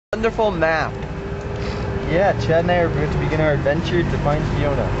Wonderful map. Yeah, Chad and I are going to begin our adventure to find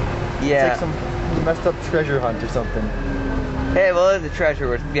Fiona. Yeah. It's like some messed up treasure hunt or something. Hey, well, there's a treasure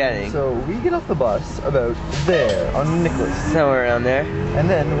worth getting. So we get off the bus about there on Nicholas. Somewhere around there. And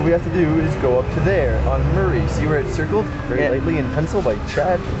then what we have to do is go up to there on Murray. See where it's circled very lightly in pencil by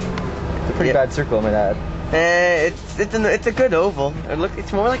Chad? It's a pretty bad circle, I might add. It's a good oval.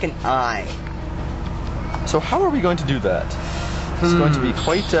 It's more like an eye. So how are we going to do that? It's going to be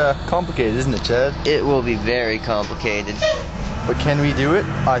quite complicated, isn't it, Chad? It will be very complicated. But can we do it?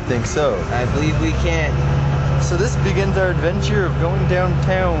 I think so. I believe we can. So this begins our adventure of going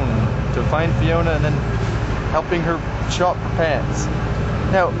downtown to find Fiona and then helping her shop her pants.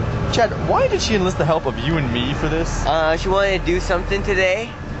 Now, Chad, why did she enlist the help of you and me for this? She wanted to do something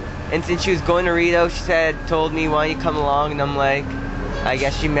today, and since she was going to Rideau, she told me, why don't you come along? And I'm like, I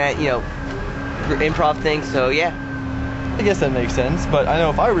guess she meant, improv thing, so yeah. I guess that makes sense, but I know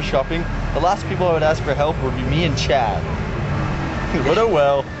if I were shopping, the last people I would ask for help would be me and Chad. But oh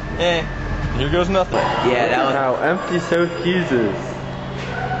well. Here goes nothing. Yeah, that was... How empty South Keys is.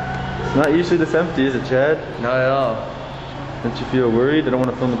 It's not usually this empty, is it, Chad? Not at all. Don't you feel worried? I don't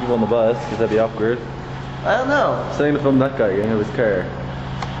want to film the people on the bus, because that'd be awkward. I don't know. I'm starting to film that guy getting out of his car.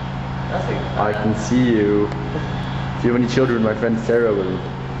 Nothing. I can see you. If you have any children, my friend Sarah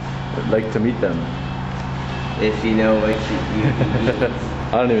would like to meet them. If you know what you mean.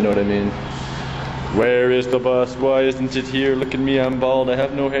 I don't even know what I mean. Where is the bus? Why isn't it here? Look at me, I'm bald, I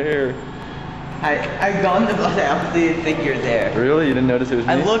have no hair. I've gone to the bus, I honestly didn't think you were there. Really? You didn't notice it was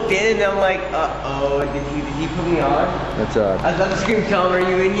me? I looked in and I'm like, uh-oh, did he put me on? That's I was about to scream, Tom, are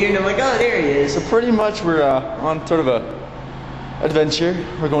you in here? And I'm like, oh, there he is. So pretty much we're on sort of a adventure.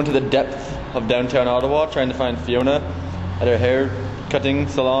 We're going to the depth of downtown Ottawa, trying to find Fiona at her hair cutting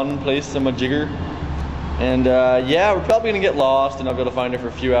salon place, I'm a jigger. And yeah, we're probably gonna get lost and not be able to find her for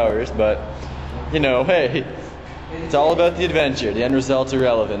a few hours, but you know, hey, it's all about the adventure. The end result's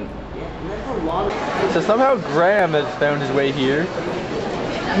irrelevant. So somehow Graham has found his way here.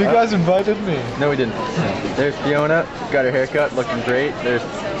 You guys invited me. No, we didn't. There's Fiona, got her haircut, looking great. There's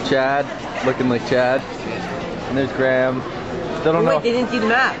Chad, looking like Chad. And there's Graham. Still don't know. Wait, they didn't see the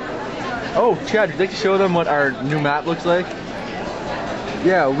map. Oh, Chad, would you like to show them what our new map looks like?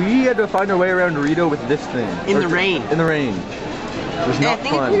 Yeah, we had to find our way around Rideau with this thing. In the rain. In the rain. It was not I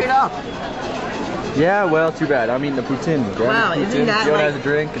think fun. it's cleared up. Yeah, well, too bad. I'm eating the poutine. Wow, isn't that Fiona like... has a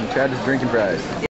drink and Chad is drinking fries.